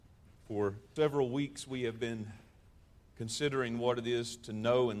For several weeks we have been considering what it is to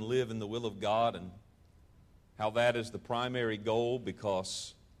know and live in the will of God and how that is the primary goal,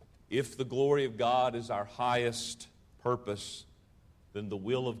 because if the glory of God is our highest purpose, then the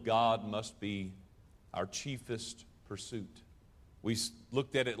will of God must be our chiefest pursuit. We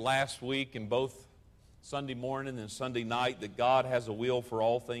looked at it last week in both Sunday morning and Sunday night that God has a will for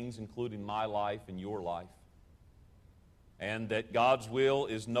all things, including my life and your life. And that God's will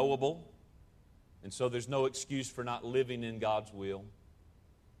is knowable, and so there's no excuse for not living in God's will.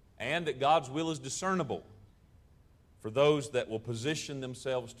 And that God's will is discernible for those that will position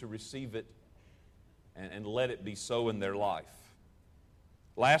themselves to receive it and let it be so in their life.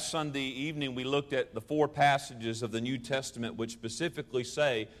 Last Sunday evening we looked at the 4 passages of the New Testament which specifically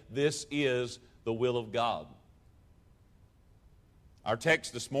say this is the will of God. Our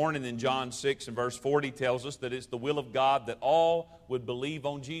text this morning in John 6 and verse 40 tells us that it's the will of God that all would believe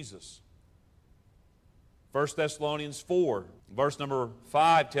on Jesus. 1 Thessalonians 4, verse number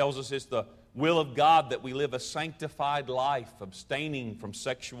 5 tells us it's the will of God that we live a sanctified life, abstaining from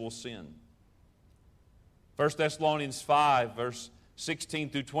sexual sin. 1 Thessalonians 5, verse 16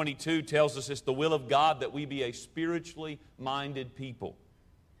 through 22 tells us it's the will of God that we be a spiritually minded people.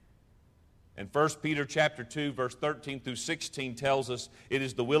 And 1 Peter chapter 2, verse 13 through 16 tells us it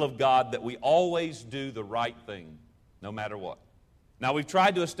is the will of God that we always do the right thing, no matter what. Now, we've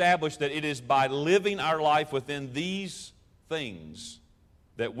tried to establish that it is by living our life within these things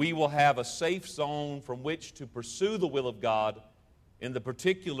that we will have a safe zone from which to pursue the will of God in the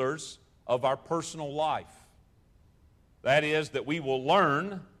particulars of our personal life. That is, that we will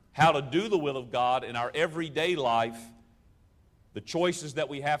learn how to do the will of God in our everyday life, the choices that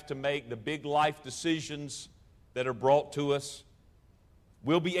we have to make, the big life decisions that are brought to us.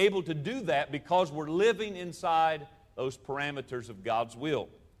 We'll be able to do that because we're living inside those parameters of God's will.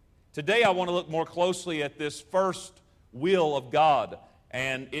 Today I want to look more closely at this first will of God.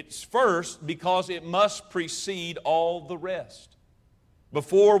 And it's first because it must precede all the rest.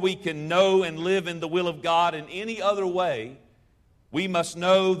 Before we can know and live in the will of God in any other way, we must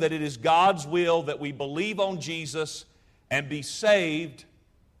know that it is God's will that we believe on Jesus and be saved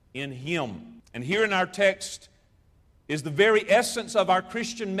in Him. And here in our text is the very essence of our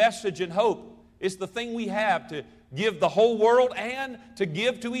Christian message and hope. It's the thing we have to give the whole world and to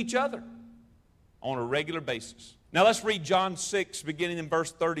give to each other on a regular basis. Now let's read John 6, beginning in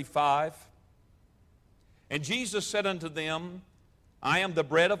verse 35. And Jesus said unto them, I am the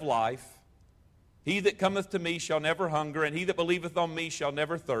bread of life. He that cometh to me shall never hunger, and he that believeth on me shall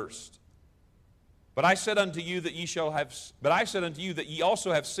never thirst. But I said unto you that ye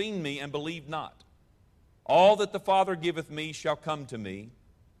also have seen me and believe not. All that the Father giveth me shall come to me,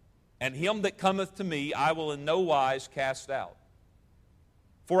 and him that cometh to me I will in no wise cast out.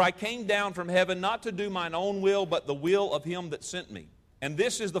 For I came down from heaven not to do mine own will, but the will of him that sent me. And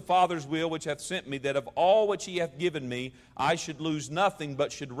this is the Father's will which hath sent me, that of all which he hath given me I should lose nothing,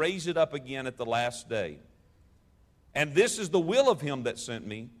 but should raise it up again at the last day. And this is the will of him that sent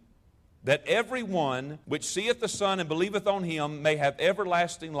me, that every one which seeth the Son and believeth on him may have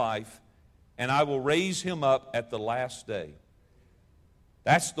everlasting life, and I will raise him up at the last day.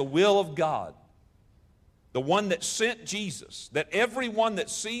 That's the will of God. The one that sent Jesus, that everyone that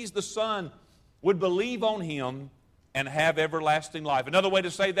sees the Son would believe on him and have everlasting life. Another way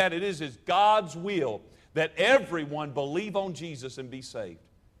to say that, it is God's will that everyone believe on Jesus and be saved.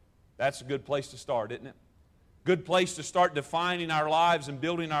 That's a good place to start, isn't it? Good place to start defining our lives and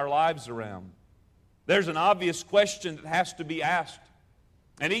building our lives around. There's an obvious question that has to be asked,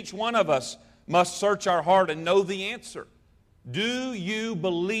 and each one of us must search our heart and know the answer. Do you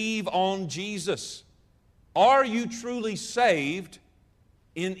believe on Jesus? Are you truly saved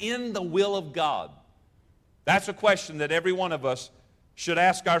in the will of God? That's a question that every one of us should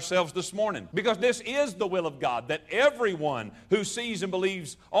ask ourselves this morning, because this is the will of God, that everyone who sees and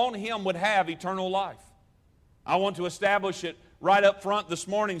believes on him would have eternal life. I want to establish it right up front this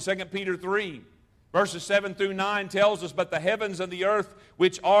morning. 2 Peter 3, verses 7 through 9 tells us, But the heavens and the earth,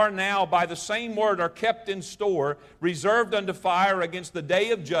 which are now by the same word, are kept in store, reserved unto fire against the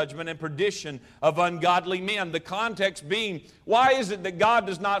day of judgment and perdition of ungodly men. The context being, why is it that God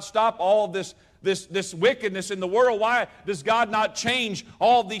does not stop all of this wickedness in the world? Why does God not change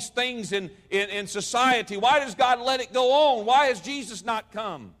all these things in society? Why does God let it go on? Why has Jesus not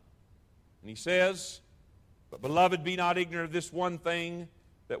come? And he says, But beloved, be not ignorant of this one thing,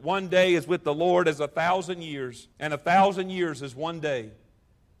 that one day is with the Lord as 1,000 years, and 1,000 years is one day.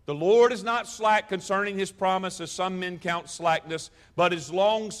 The Lord is not slack concerning His promise, as some men count slackness, but is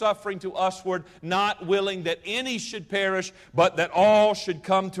long-suffering to usward, not willing that any should perish, but that all should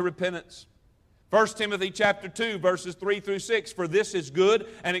come to repentance. 1 Timothy chapter 2, verses 3 through 6, For this is good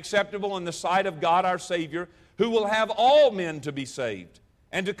and acceptable in the sight of God our Savior, who will have all men to be saved,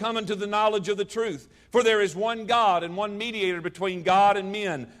 and to come into the knowledge of the truth. For there is one God and one mediator between God and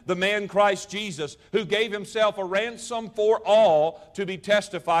men, the man Christ Jesus, who gave Himself a ransom for all, to be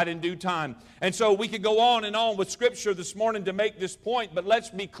testified in due time. And so we could go on and on with Scripture this morning to make this point, but let's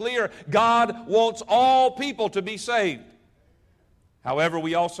be clear, God wants all people to be saved. However,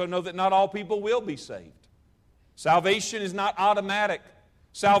 we also know that not all people will be saved. Salvation is not automatic.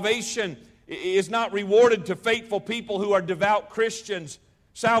 Salvation is not rewarded to faithful people who are devout Christians.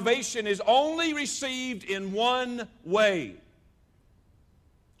 Salvation is only received in one way.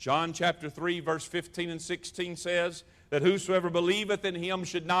 John chapter 3, verse 15 and 16 says that whosoever believeth in Him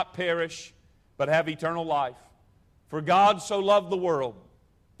should not perish, but have eternal life. For God so loved the world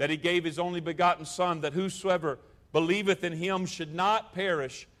that He gave His only begotten Son, that whosoever believeth in Him should not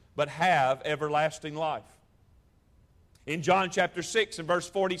perish, but have everlasting life. In John chapter 6 and verse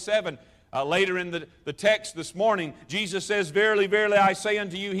 47, later in the text this morning, Jesus says, Verily, verily, I say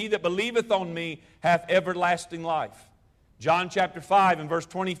unto you, he that believeth on me hath everlasting life. John chapter 5 and verse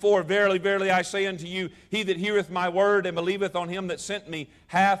 24, Verily, verily, I say unto you, he that heareth my word and believeth on Him that sent me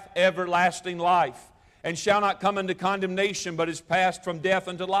hath everlasting life, and shall not come into condemnation, but is passed from death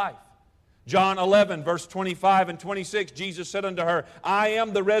unto life. John 11, verse 25 and 26, Jesus said unto her, I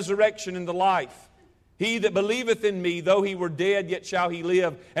am the resurrection and the life. He that believeth in me, though he were dead, yet shall he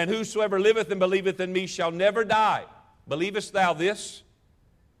live. And whosoever liveth and believeth in me shall never die. Believest thou this?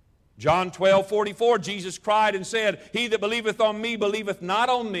 John 12, 44, Jesus cried and said, He that believeth on me believeth not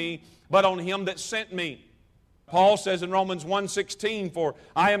on me, but on Him that sent me. Paul says in Romans 1:16, For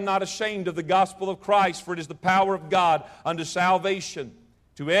I am not ashamed of the gospel of Christ, for it is the power of God unto salvation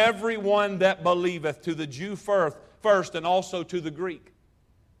to every one that believeth, to the Jew first, and also to the Greek.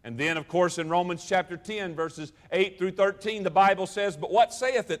 And then, of course, in Romans chapter 10, verses 8 through 13, the Bible says, But what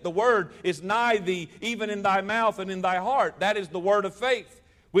saith it? The word is nigh thee, even in thy mouth and in thy heart. That is the word of faith,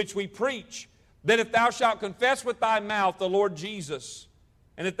 which we preach. That if thou shalt confess with thy mouth the Lord Jesus,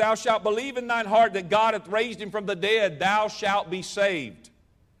 and if thou shalt believe in thine heart that God hath raised Him from the dead, thou shalt be saved.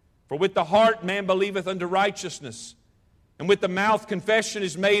 For with the heart man believeth unto righteousness, and with the mouth confession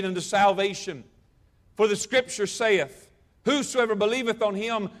is made unto salvation. For the Scripture saith, Whosoever believeth on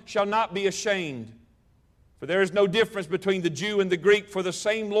Him shall not be ashamed. For there is no difference between the Jew and the Greek, for the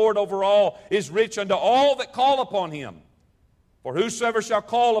same Lord over all is rich unto all that call upon Him. For whosoever shall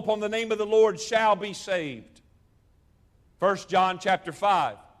call upon the name of the Lord shall be saved. 1 John chapter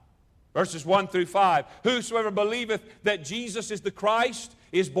 5, verses 1 through 5. Whosoever believeth that Jesus is the Christ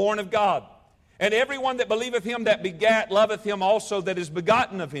is born of God. And everyone that believeth Him that begat loveth Him also that is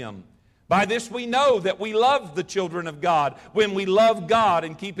begotten of Him. By this we know that we love the children of God, when we love God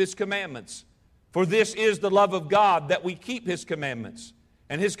and keep His commandments. For this is the love of God, that we keep His commandments.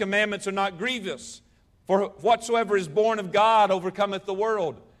 And His commandments are not grievous. For whatsoever is born of God overcometh the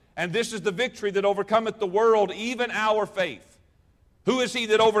world. And this is the victory that overcometh the world, even our faith. Who is he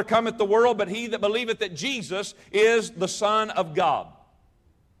that overcometh the world but he that believeth that Jesus is the Son of God?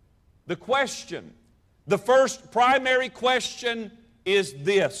 The question, the first primary question is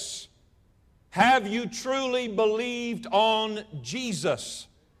this: have you truly believed on Jesus?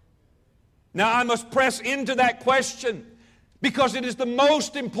 Now I must press into that question because it is the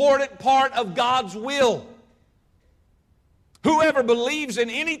most important part of God's will. Whoever believes in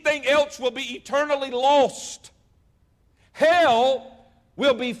anything else will be eternally lost. Hell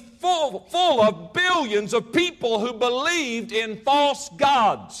will be full of billions of people who believed in false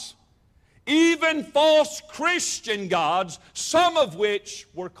gods, even false Christian gods, some of which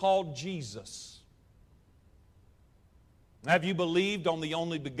were called Jesus. Have you believed on the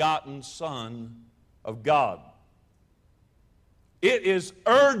only begotten Son of God? It is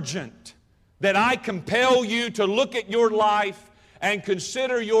urgent that I compel you to look at your life and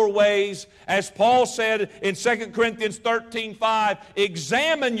consider your ways. As Paul said in 2 Corinthians 13:5,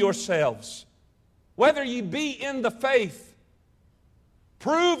 examine yourselves, whether ye be in the faith.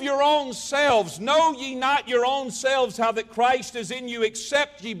 Prove your own selves. Know ye not your own selves how that Christ is in you,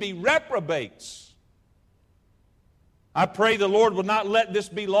 except ye be reprobates. I pray the Lord will not let this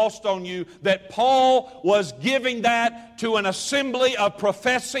be lost on you, that Paul was giving that to an assembly of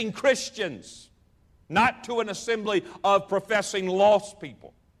professing Christians, not to an assembly of professing lost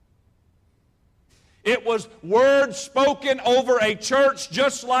people. It was words spoken over a church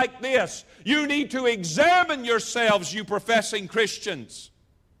just like this. You need to examine yourselves, you professing Christians.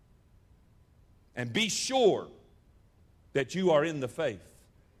 And be sure that you are in the faith.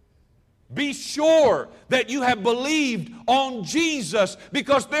 Be sure that you have believed on Jesus,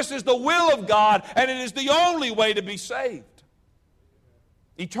 because this is the will of God and it is the only way to be saved.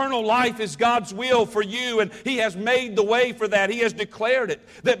 Eternal life is God's will for you, and He has made the way for that. He has declared it,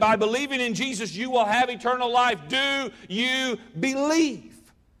 that by believing in Jesus you will have eternal life. Do you believe?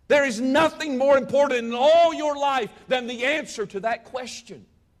 There is nothing more important in all your life than the answer to that question.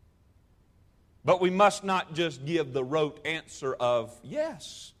 But we must not just give the rote answer of,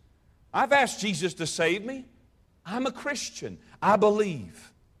 yes, I've asked Jesus to save me. I'm a Christian. I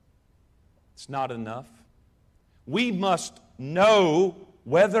believe. It's not enough. We must know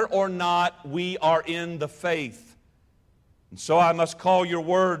whether or not we are in the faith. And so I must call your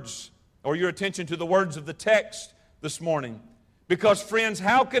words, or your attention to the words of the text this morning. Because, friends,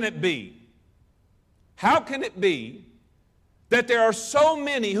 how can it be? How can it be that there are so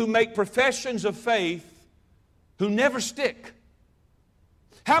many who make professions of faith who never stick?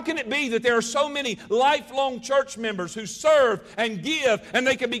 How can it be that there are so many lifelong church members who serve and give, and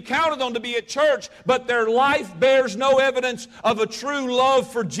they can be counted on to be at church, but their life bears no evidence of a true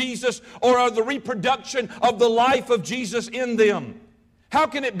love for Jesus or of the reproduction of the life of Jesus in them? How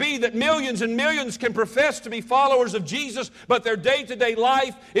can it be that millions and millions can profess to be followers of Jesus, but their day-to-day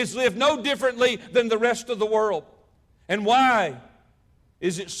life is lived no differently than the rest of the world? And why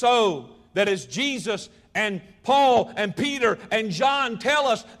is it so that as Jesus and Paul and Peter and John tell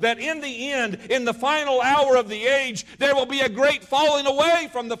us that in the end, in the final hour of the age, there will be a great falling away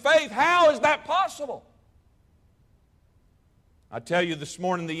from the faith? How is that possible? I tell you this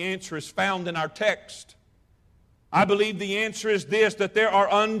morning, the answer is found in our text. I believe the answer is this, that there are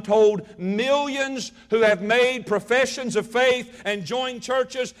untold millions who have made professions of faith and joined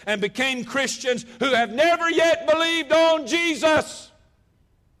churches and became Christians who have never yet believed on Jesus.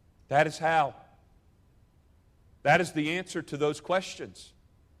 That is how. That is the answer to those questions.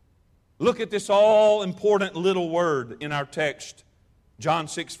 Look at this all-important little word in our text, John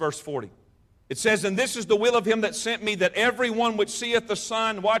 6, verse 40. It says, "And this is the will of Him that sent me, that everyone which seeth the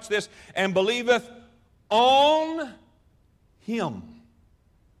Son," watch this, "and believeth on Him."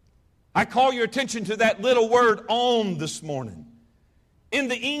 I call your attention to that little word "on" this morning. In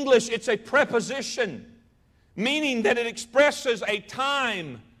the English, it's a preposition, meaning that it expresses a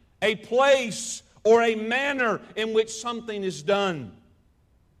time, a place, or a manner in which something is done.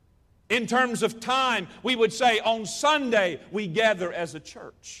 In terms of time, we would say on Sunday we gather as a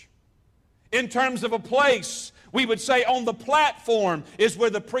church. In terms of a place, we would say on the platform is where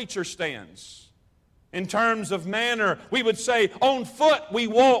the preacher stands. In terms of manner, we would say on foot we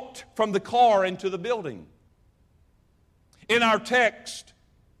walked from the car into the building. In our text,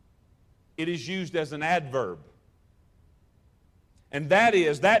 it is used as an adverb. And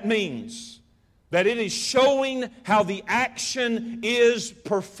that means that it is showing how the action is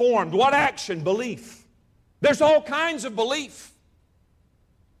performed. What action? Belief. There's all kinds of belief.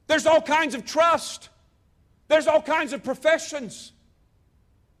 There's all kinds of trust. There's all kinds of professions.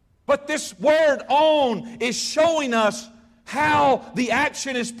 But this word "on" is showing us how the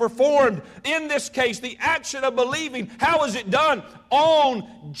action is performed. In this case, the action of believing. How is it done?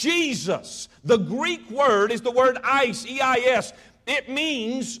 On Jesus. The Greek word is the word eis, E-I-S. It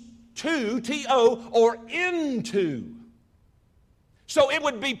means to, T-O, or into. So it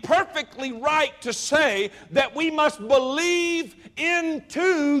would be perfectly right to say that we must believe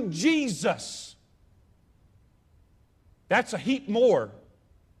into Jesus. That's a heap more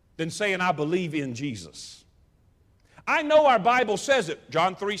than saying I believe in Jesus. I know our Bible says it,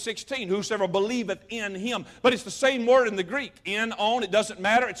 John 3:16, "Whosoever believeth in Him." But it's the same word in the Greek. In, on, it doesn't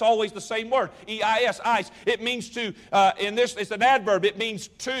matter. It's always the same word. E-I-S, eis. It means to, in this, it's an adverb. It means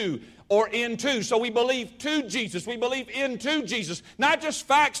to or into. So we believe to Jesus. We believe into Jesus. Not just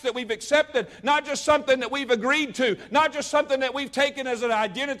facts that we've accepted. Not just something that we've agreed to. Not just something that we've taken as an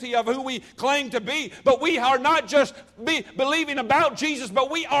identity of who we claim to be. But we are not just believing about Jesus,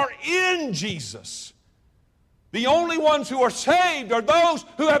 but we are in Jesus. The only ones who are saved are those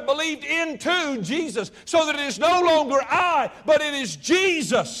who have believed into Jesus, so that it is no longer I, but it is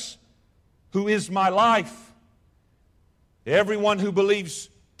Jesus who is my life. Everyone who believes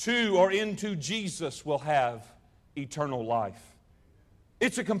to or into Jesus will have eternal life.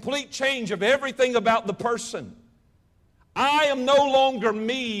 It's a complete change of everything about the person. I am no longer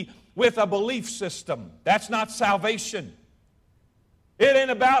me with a belief system. That's not salvation. It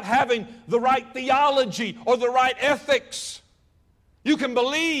ain't about having the right theology or the right ethics. You can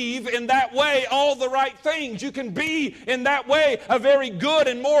believe in that way all the right things. You can be in that way a very good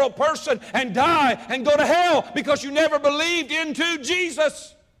and moral person and die and go to hell because you never believed into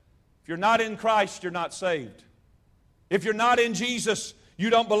Jesus. If you're not in Christ, you're not saved. If you're not in Jesus, you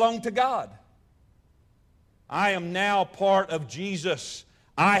don't belong to God. I am now part of Jesus.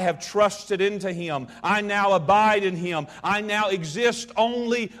 I have trusted into Him. I now abide in Him. I now exist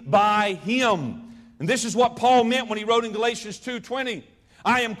only by Him. And this is what Paul meant when he wrote in Galatians 2:20.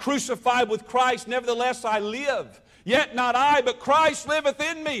 I am crucified with Christ, nevertheless I live. Yet not I, but Christ liveth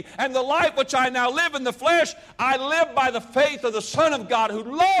in me. And the life which I now live in the flesh, I live by the faith of the Son of God who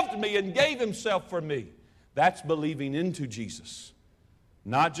loved me and gave Himself for me. That's believing into Jesus.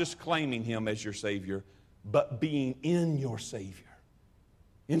 Not just claiming Him as your Savior, but being in your Savior.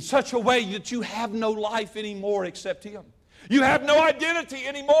 In such a way that you have no life anymore except Him. You have no identity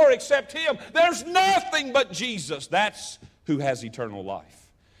anymore except Him. There's nothing but Jesus. That's who has eternal life.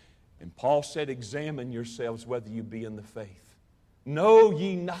 And Paul said, examine yourselves whether you be in the faith. Know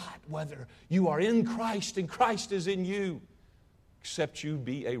ye not whether you are in Christ and Christ is in you, except you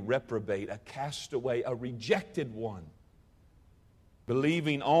be a reprobate, a castaway, a rejected one.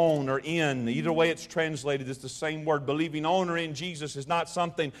 Believing on or in, either way it's translated, it's the same word. Believing on or in Jesus is not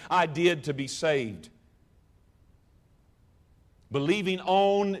something I did to be saved. Believing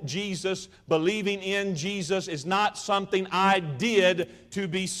on Jesus, believing in Jesus is not something I did to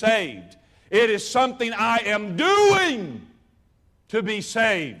be saved. It is something I am doing to be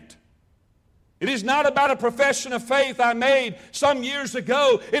saved. It is not about a profession of faith I made some years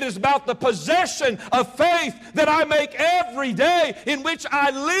ago. It is about the possession of faith that I make every day in which I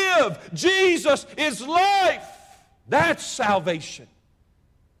live. Jesus is life. That's salvation.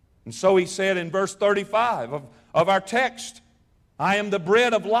 And so he said in verse 35 of our text, I am the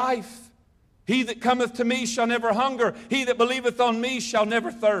bread of life. He that cometh to me shall never hunger. He that believeth on me shall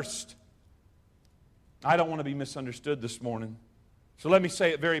never thirst. I don't want to be misunderstood this morning, so let me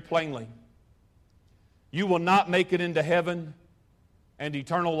say it very plainly. You will not make it into heaven and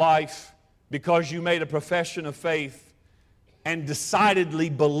eternal life because you made a profession of faith and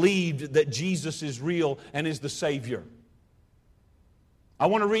decidedly believed that Jesus is real and is the Savior. I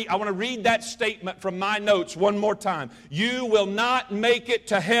want to read that statement from my notes one more time. You will not make it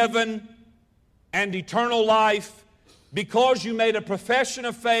to heaven and eternal life because you made a profession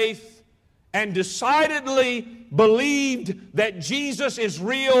of faith and decidedly believed that Jesus is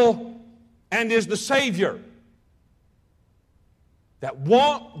real and is the Savior. That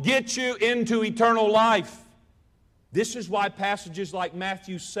won't get you into eternal life. This is why passages like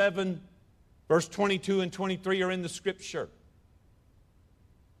Matthew 7, verse 22 and 23 are in the Scripture.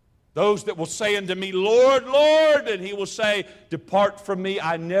 Those that will say unto me, Lord, Lord, and He will say, depart from me,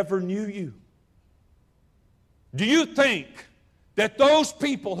 I never knew you. Do you think that those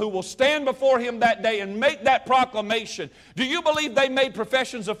people who will stand before Him that day and make that proclamation, do you believe they made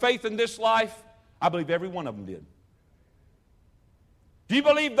professions of faith in this life? I believe every one of them did. Do you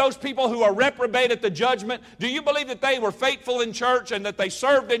believe those people who are reprobate at the judgment, do you believe that they were faithful in church and that they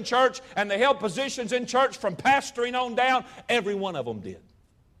served in church and they held positions in church from pastoring on down? Every one of them did.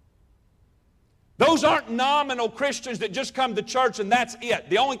 Those aren't nominal Christians that just come to church and that's it.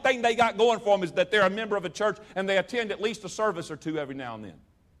 The only thing they got going for them is that they're a member of a church and they attend at least a service or two every now and then.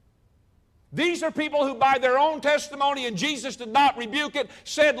 These are people who by their own testimony, and Jesus did not rebuke it,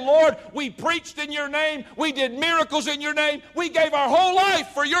 said, Lord, we preached in your name, we did miracles in your name, we gave our whole life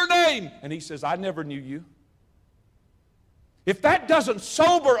for your name. And He says, I never knew you. If that doesn't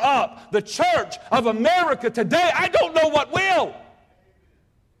sober up the church of America today, I don't know what will.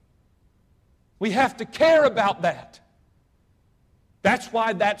 We have to care about that. That's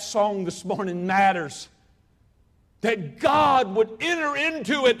why that song this morning matters. That God would enter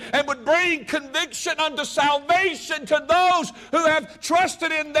into it and would bring conviction unto salvation to those who have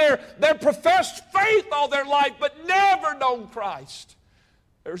trusted in their professed faith all their life but never known Christ.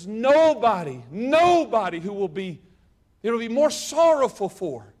 There's nobody who will be more sorrowful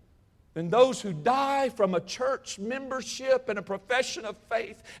for than those who die from a church membership and a profession of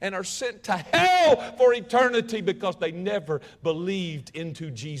faith and are sent to hell for eternity because they never believed into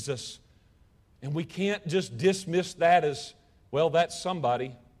Jesus. And we can't just dismiss that as, well, that's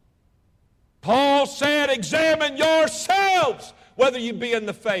somebody. Paul said, examine yourselves whether you be in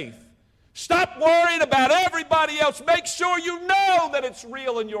the faith. Stop worrying about everybody else. Make sure you know that it's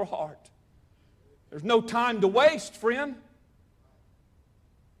real in your heart. There's no time to waste, friend.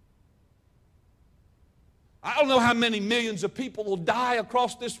 I don't know how many millions of people will die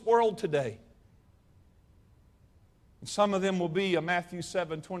across this world today. And some of them will be a Matthew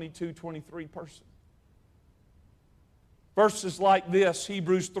 7, 22, 23 person. Verses like this,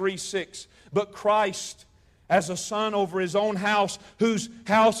 Hebrews 3, 6. But Christ, as a son over his own house, whose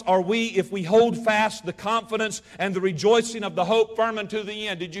house are we if we hold fast the confidence and the rejoicing of the hope firm unto the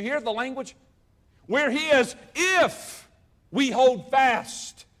end. Did you hear the language? We're his if we hold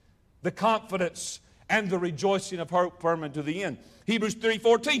fast the confidence and the rejoicing of hope firm unto the end. Hebrews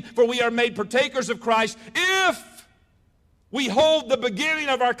 3:14, for we are made partakers of Christ if we hold the beginning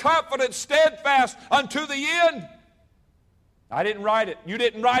of our confidence steadfast unto the end. I didn't write it. You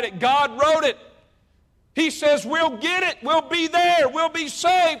didn't write it. God wrote it. He says we'll get it. We'll be there. We'll be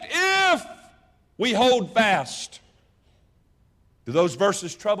saved if we hold fast. Do those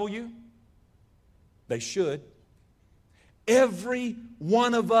verses trouble you? They should. Every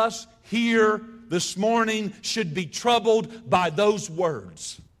one of us here this morning should be troubled by those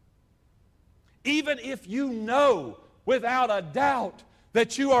words. Even if you know without a doubt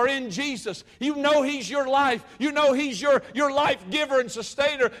that you are in Jesus. You know He's your life. You know He's your life giver and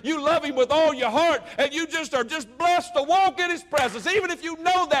sustainer. You love Him with all your heart, and you are just blessed to walk in His presence. Even if you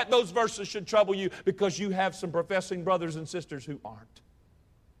know that, those verses should trouble you because you have some professing brothers and sisters who aren't.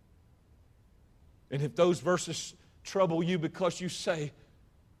 And if those verses trouble you because you say,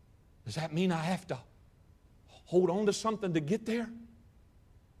 does that mean I have to hold on to something to get there?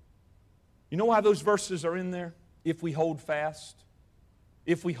 You know why those verses are in there? If we hold fast.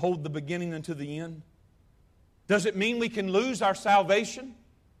 If we hold the beginning unto the end? Does it mean we can lose our salvation?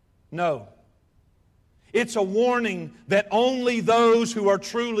 No. It's a warning that only those who are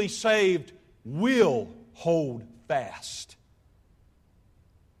truly saved will hold fast.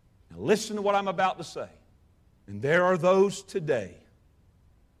 Now listen to what I'm about to say. And there are those today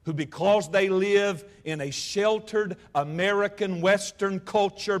who, because they live in a sheltered American Western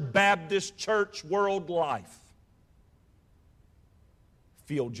culture, Baptist church world life,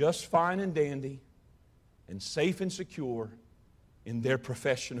 feel just fine and dandy and safe and secure in their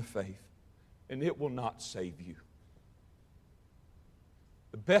profession of faith. And it will not save you.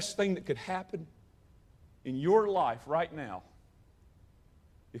 The best thing that could happen in your life right now,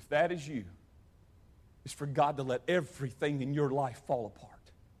 if that is you, is for God to let everything in your life fall apart.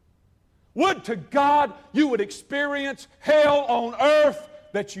 Would to God you would experience hell on earth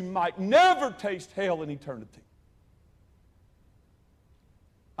that you might never taste hell in eternity.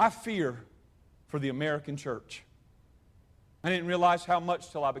 I fear for the American church. I didn't realize how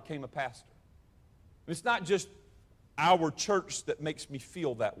much till I became a pastor. It's not just our church that makes me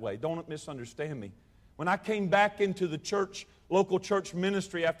feel that way. Don't misunderstand me. When I came back into the church, local church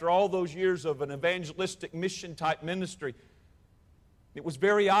ministry after all those years of an evangelistic mission type ministry, it was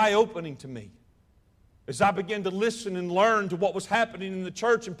very eye-opening to me as I began to listen and learn to what was happening in the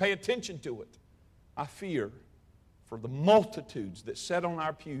church and pay attention to it. I fear for the multitudes that sit on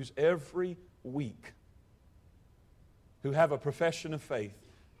our pews every week who have a profession of faith,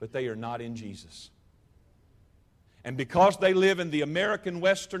 but they are not in Jesus. And because they live in the American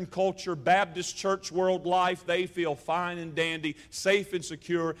Western culture, Baptist church world life, they feel fine and dandy, safe and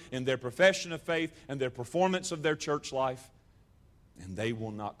secure in their profession of faith and their performance of their church life. And they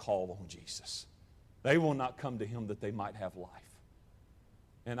will not call on Jesus. They will not come to Him that they might have life.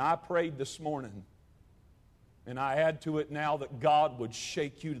 And I prayed this morning, and I add to it now, that God would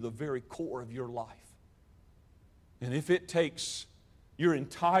shake you to the very core of your life. And if it takes your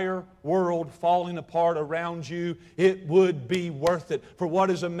entire world falling apart around you, it would be worth it. For what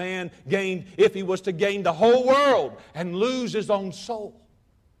is a man gained if he was to gain the whole world and lose his own soul?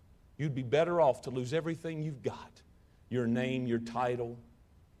 You'd be better off to lose everything you've got. Your name, your title,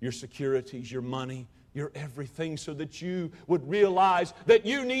 your securities, your money, your everything, so that you would realize that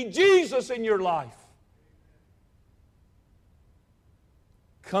you need Jesus in your life.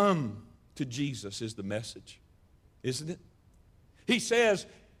 Come to Jesus is the message, isn't it? He says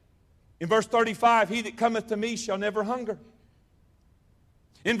in verse 35, he that cometh to me shall never hunger.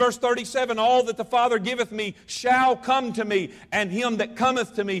 In verse 37, all that the Father giveth me shall come to me, and him that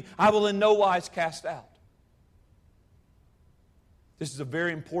cometh to me I will in no wise cast out. This is a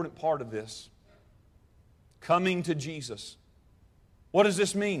very important part of this. Coming to Jesus. What does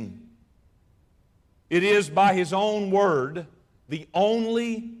this mean? It is by His own word the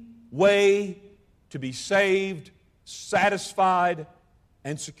only way to be saved, satisfied,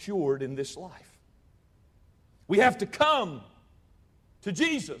 and secured in this life. We have to come to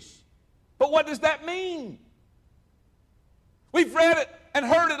Jesus. But what does that mean? We've read it and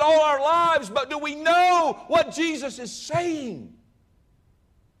heard it all our lives, but do we know what Jesus is saying?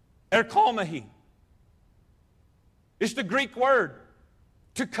 Erchomai. It's the Greek word.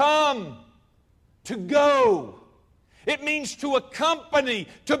 To come, to go. It means to accompany,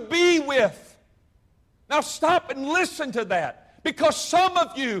 to be with. Now stop and listen to that. Because some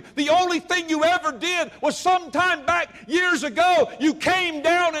of you, the only thing you ever did was sometime back years ago, you came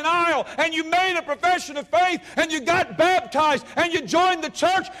down an aisle and you made a profession of faith and you got baptized and you joined the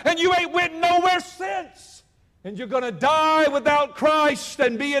church and you ain't went nowhere since. And you're going to die without Christ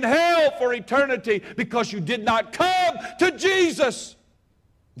and be in hell for eternity because you did not come to Jesus.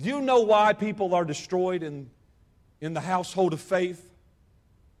 Do you know why people are destroyed in the household of faith?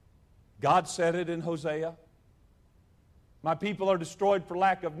 God said it in Hosea. My people are destroyed for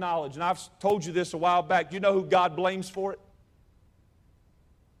lack of knowledge. And I've told you this a while back. You know who God blames for it?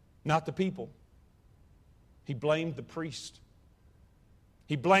 Not the people. He blamed the priest.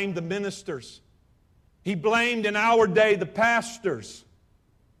 He blamed the ministers. He blamed in our day the pastors,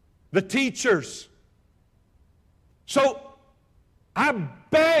 the teachers. So I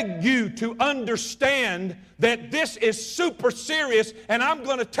beg you to understand that this is super serious, and I'm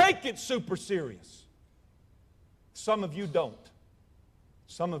going to take it super serious. Some of you don't.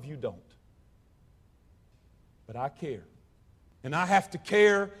 Some of you don't. But I care. And I have to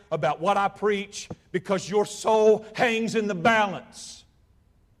care about what I preach because your soul hangs in the balance.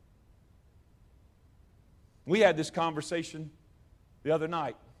 We had this conversation the other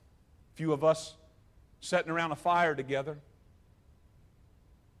night. A few of us sitting around a fire together.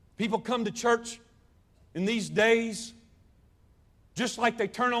 People come to church in these days just like they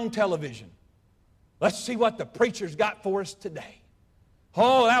turn on television. Let's see what the preacher's got for us today.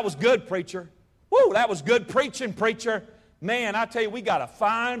 Oh, that was good, preacher. Woo, that was good preaching, preacher. Man, I tell you, we got a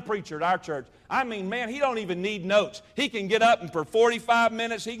fine preacher at our church. I mean, man, he don't even need notes. He can get up and for 45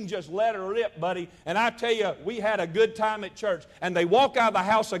 minutes, he can just let her rip, buddy. And I tell you, we had a good time at church. And they walk out of the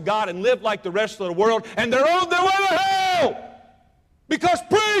house of God and live like the rest of the world, and they're on their way to hell because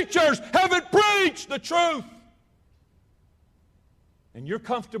preachers haven't preached the truth. And you're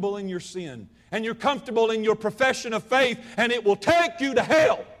comfortable in your sin, and you're comfortable in your profession of faith, and it will take you to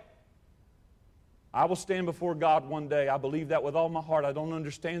hell. I will stand before God one day. I believe that with all my heart. I don't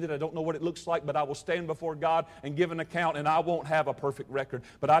understand it. I don't know what it looks like, but I will stand before God and give an account, and I won't have a perfect record.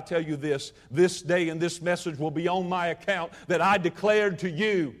 But I tell you this day and this message will be on my account that I declared to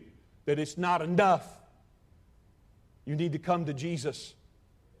you that it's not enough. You need to come to Jesus.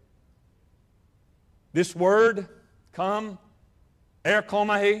 This word, come,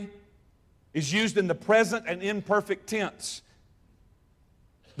 erkomai, is used in the present and imperfect tense.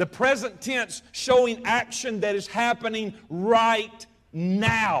 The present tense showing action that is happening right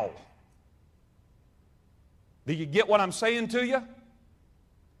now. Do you get what I'm saying to you?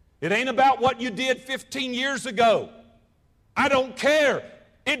 It ain't about what you did 15 years ago. I don't care.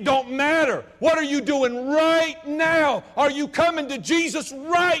 It don't matter. What are you doing right now? Are you coming to Jesus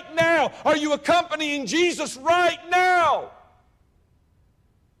right now? Are you accompanying Jesus right now?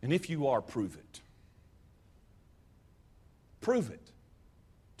 And if you are, prove it. Prove it.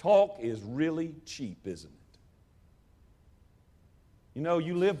 Talk is really cheap, isn't it? You know,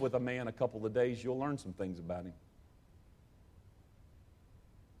 you live with a man a couple of days, you'll learn some things about him.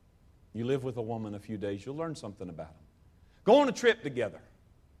 You live with a woman a few days, you'll learn something about him. Go on a trip together.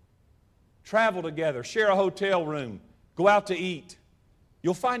 Travel together. Share a hotel room. Go out to eat.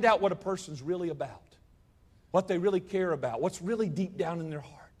 You'll find out what a person's really about. What they really care about. What's really deep down in their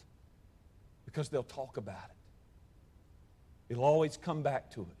heart. Because they'll talk about it. It'll always come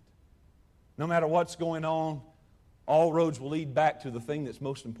back to it. No matter what's going on, all roads will lead back to the thing that's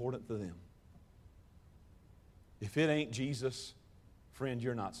most important to them. If it ain't Jesus, friend,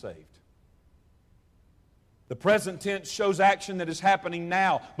 you're not saved. The present tense shows action that is happening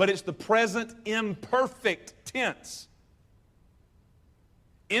now, but it's the present imperfect tense.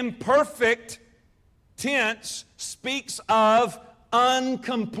 Imperfect tense speaks of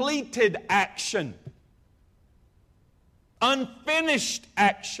uncompleted action. Unfinished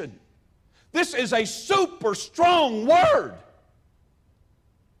action. This is a super strong word.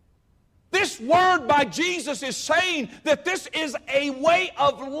 This word by Jesus is saying that this is a way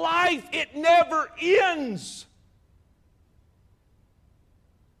of life. It never ends.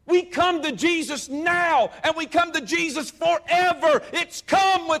 We come to Jesus now, and we come to Jesus forever. It's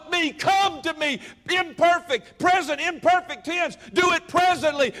come with me, come to me. Imperfect, present, imperfect tense. Do it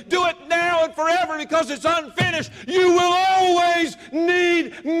presently. Do it now and forever because it's unfinished. You will always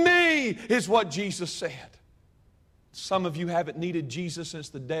need me, is what Jesus said. Some of you haven't needed Jesus since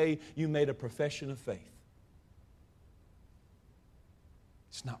the day you made a profession of faith.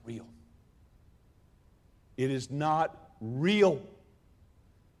 It's not real. It is not real.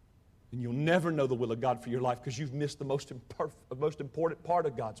 And you'll never know the will of God for your life because you've missed the most important part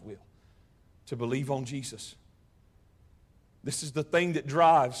of God's will, to believe on Jesus. This is the thing that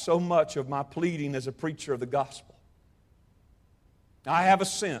drives so much of my pleading as a preacher of the gospel. I have a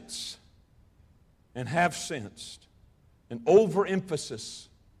sense and have sensed an overemphasis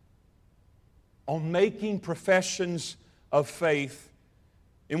on making professions of faith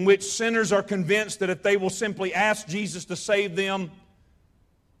in which sinners are convinced that if they will simply ask Jesus to save them,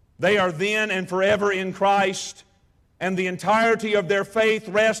 they are then and forever in Christ, and the entirety of their faith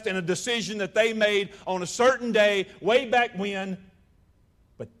rests in a decision that they made on a certain day way back when.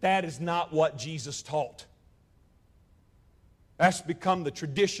 But that is not what Jesus taught. That's become the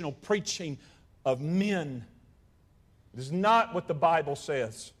traditional preaching of men. It is not what the Bible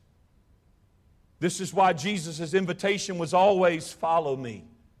says. This is why Jesus' invitation was always, follow me,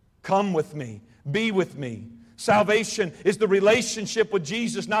 come with me, be with me. Salvation is the relationship with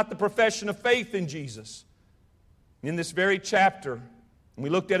Jesus, not the profession of faith in Jesus. In this very chapter, and we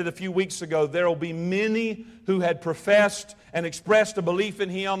looked at it a few weeks ago, there will be many who had professed and expressed a belief in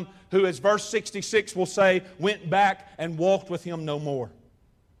Him who, as verse 66 will say, went back and walked with Him no more.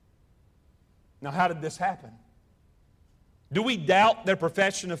 Now, how did this happen? Do we doubt their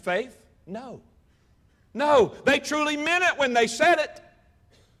profession of faith? No. No, they truly meant it when they said it.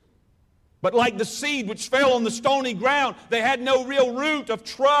 But like the seed which fell on the stony ground, they had no real root of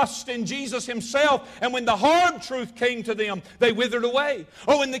trust in Jesus Himself. And when the hard truth came to them, they withered away.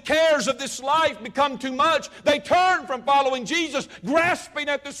 Oh, when the cares of this life become too much, they turn from following Jesus, grasping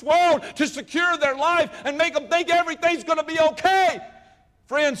at this world to secure their life and make them think everything's going to be okay.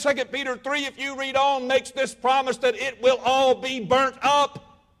 Friends, 2 Peter 3, if you read on, makes this promise that it will all be burnt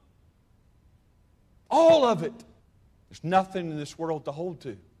up. All of it. There's nothing in this world to hold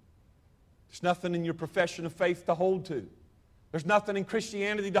to. There's nothing in your profession of faith to hold to. There's nothing in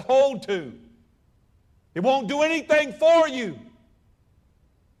Christianity to hold to. It won't do anything for you.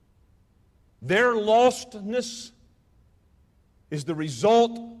 Their lostness is the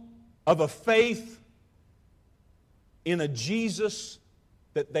result of a faith in a Jesus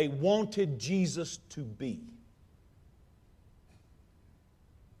that they wanted Jesus to be.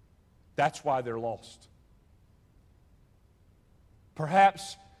 That's why they're lost.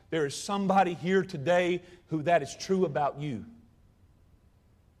 Perhaps there is somebody here today who that is true about you.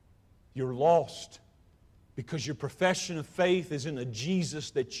 You're lost because your profession of faith is in a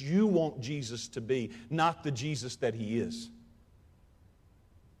Jesus that you want Jesus to be, not the Jesus that He is.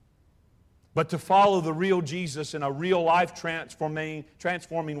 But to follow the real Jesus in a real life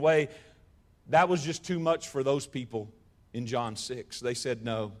transforming way, that was just too much for those people in John 6. They said,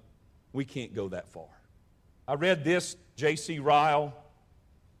 no, we can't go that far. I read this, J.C. Ryle,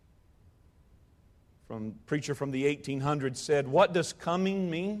 preacher from the 1800s, said, what does coming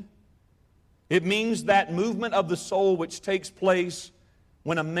mean? It means that movement of the soul which takes place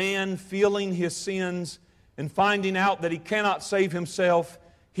when a man, feeling his sins and finding out that he cannot save himself,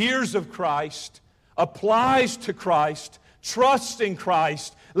 hears of Christ, applies to Christ, trusts in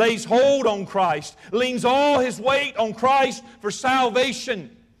Christ, lays hold on Christ, leans all his weight on Christ for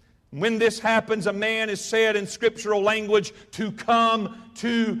salvation. When this happens, a man is said in scriptural language to come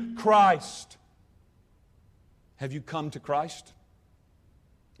to Christ. Have you come to Christ?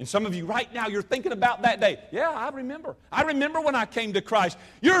 And some of you right now, you're thinking about that day. Yeah, I remember. I remember when I came to Christ.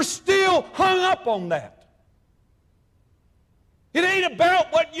 You're still hung up on that. It ain't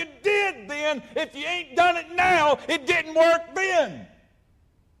about what you did then. If you ain't done it now, it didn't work then.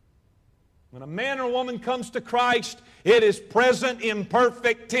 When a man or woman comes to Christ, it is present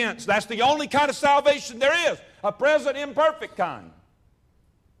imperfect tense. That's the only kind of salvation there is, a present imperfect kind.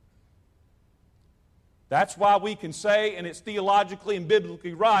 That's why we can say, and it's theologically and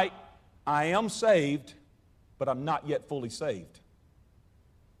biblically right, I am saved, but I'm not yet fully saved.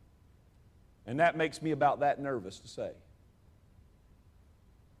 And that makes me about that nervous to say.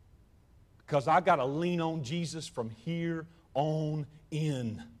 Because I got to lean on Jesus from here on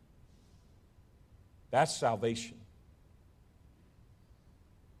in. That's salvation.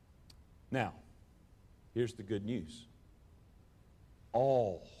 Now, here's the good news.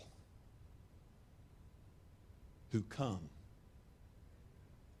 All who come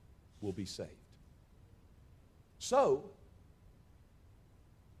will be saved. So,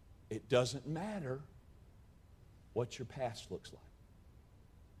 it doesn't matter what your past looks like.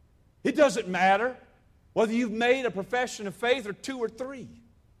 It doesn't matter whether you've made a profession of faith or 2 or 3.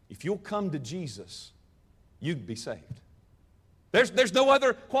 If you'll come to Jesus, you can be saved. There's no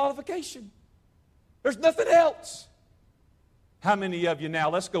other qualification. There's nothing else. How many of you now,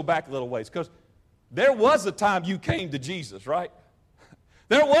 let's go back a little ways, because there was a time you came to Jesus, right?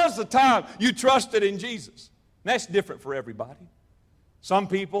 There was a time you trusted in Jesus. And that's different for everybody. Some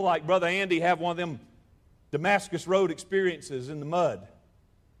people, like Brother Andy, have one of them Damascus Road experiences in the mud,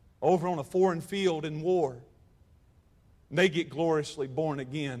 over on a foreign field in war. And they get gloriously born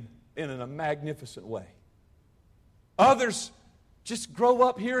again in a magnificent way. Others just grow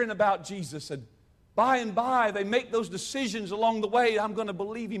up hearing about Jesus, and by and by they make those decisions along the way. I'm going to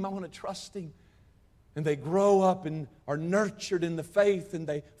believe Him. I want to trust Him. And they grow up and are nurtured in the faith, and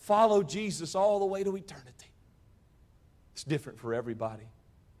they follow Jesus all the way to eternity. It's different for everybody.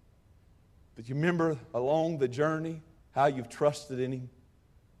 But you remember along the journey how you've trusted in Him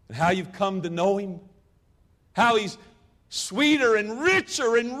and how you've come to know Him, how He's sweeter and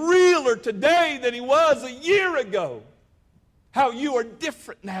richer and realer today than He was a year ago. How you are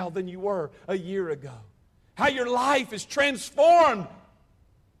different now than you were a year ago. How your life is transformed.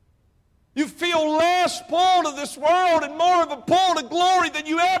 You feel less pull to this world and more of a pull to glory than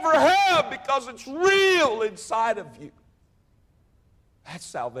you ever have because it's real inside of you. That's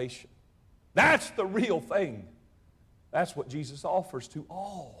salvation. That's the real thing. That's what Jesus offers to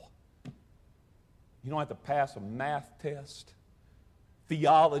all. You don't have to pass a math test,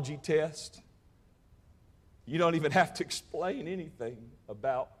 theology test. You don't even have to explain anything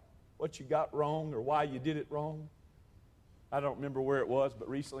about what you got wrong or why you did it wrong. I don't remember where it was, but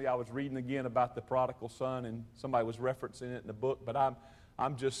recently I was reading again about the prodigal son, and somebody was referencing it in the book, but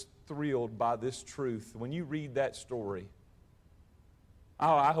I'm just thrilled by this truth. When you read that story,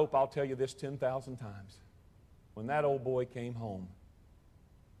 I hope I'll tell you this 10,000 times. When that old boy came home,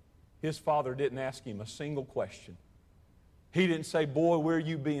 his father didn't ask him a single question. He didn't say, boy, where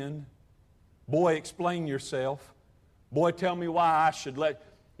you been? Boy, explain yourself. Boy, tell me why I should let...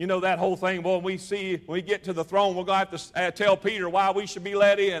 You know that whole thing, boy, when we get to the throne, we're going to have to tell Peter why we should be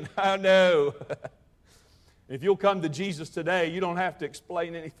let in. I know. If you'll come to Jesus today, you don't have to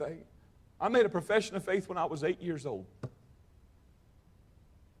explain anything. I made a profession of faith when I was 8 years old.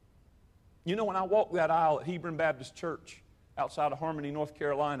 You know, when I walked that aisle at Hebron Baptist Church outside of Harmony, North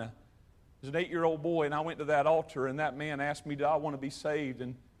Carolina, as an 8-year-old boy, and I went to that altar, and that man asked me, do I want to be saved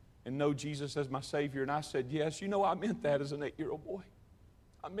and know Jesus as my Savior? And I said, yes. You know, I meant that as an 8-year-old boy.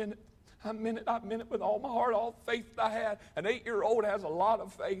 I meant it. I meant it. I meant it with all my heart, all the faith that I had. An 8-year-old has a lot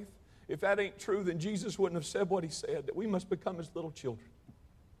of faith. If that ain't true, then Jesus wouldn't have said what He said, that we must become His little children.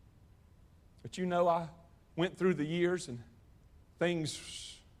 But you know, I went through the years and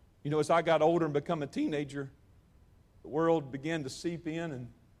things, you know, as I got older and become a teenager, the world began to seep in and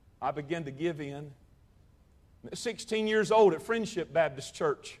I began to give in. At 16 years old at Friendship Baptist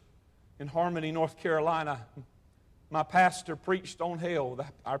Church in Harmony, North Carolina, my pastor preached on hell,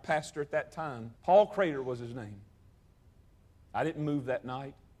 our pastor at that time. Paul Crater was his name. I didn't move that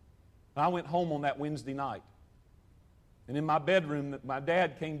night. I went home on that Wednesday night. And in my bedroom, my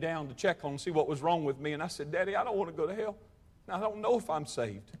dad came down to check on and see what was wrong with me. And I said, Daddy, I don't want to go to hell. I don't know if I'm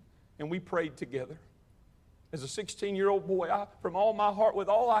saved. And we prayed together. As a 16-year-old boy, from all my heart, with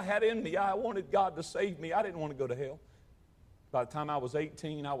all I had in me, I wanted God to save me. I didn't want to go to hell. By the time I was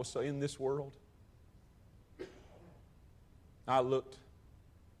 18, I was so in this world. I looked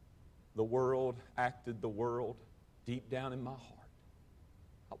the world, acted the world deep down in my heart.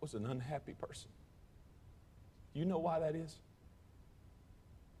 I was an unhappy person. You know why that is?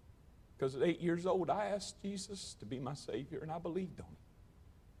 Because at 8 years old, I asked Jesus to be my Savior, and I believed on Him.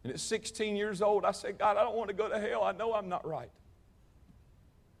 And at 16 years old, I said, God, I don't want to go to hell. I know I'm not right.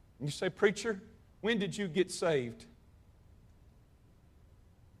 And you say, preacher, when did you get saved?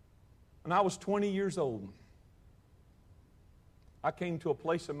 When I was 20 years old. I came to a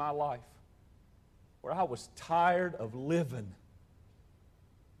place in my life where I was tired of living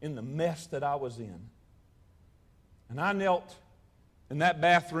in the mess that I was in. And I knelt in that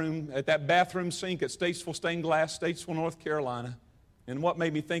bathroom, at that bathroom sink at Statesville Stained Glass, Statesville, North Carolina. And what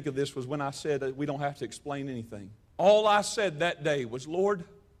made me think of this was when I said that we don't have to explain anything. All I said that day was, Lord,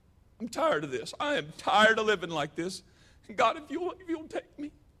 I'm tired of this. I am tired of living like this. And God, if you'll take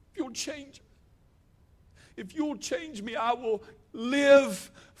me, if you'll change me, if you'll change me, I will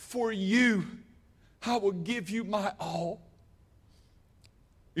live for you. I will give you my all.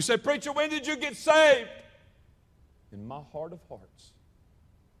 You say, preacher, when did you get saved? In my heart of hearts,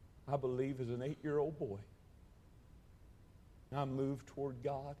 I believe as an 8-year-old boy, I moved toward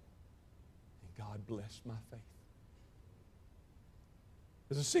God, and God blessed my faith.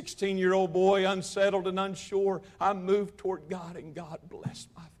 As a 16-year-old boy, unsettled and unsure, I moved toward God, and God blessed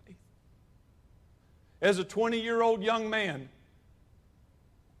my faith. As a 20-year-old young man,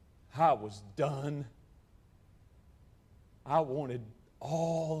 I was done. I wanted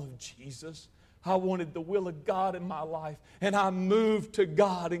all of Jesus. I wanted the will of God in my life. And I moved to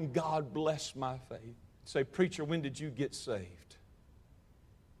God, and God blessed my faith. Say, preacher, when did you get saved?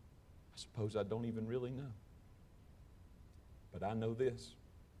 I suppose I don't even really know. But I know this.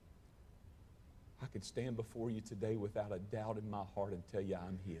 I can stand before you today without a doubt in my heart and tell you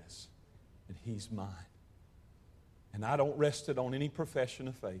I'm His and He's mine. And I don't rest it on any profession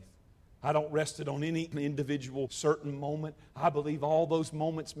of faith. I don't rest it on any individual certain moment. I believe all those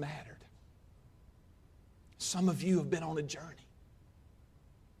moments mattered. Some of you have been on a journey.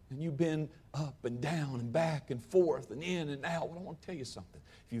 And you've been up and down and back and forth and in and out. Well, I want to tell you something.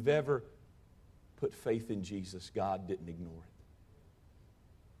 If you've ever put faith in Jesus, God didn't ignore it.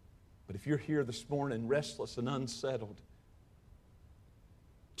 But if you're here this morning restless and unsettled,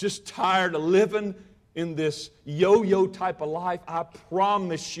 just tired of living in this yo-yo type of life, I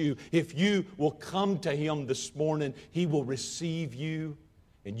promise you, if you will come to Him this morning, He will receive you,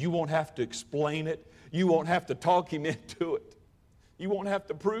 and you won't have to explain it. You won't have to talk Him into it. You won't have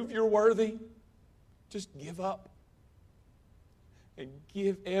to prove you're worthy. Just give up and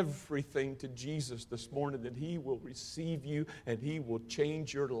give everything to Jesus this morning, that He will receive you and He will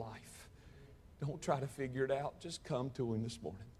change your life. Don't try to figure it out. Just come to Him this morning.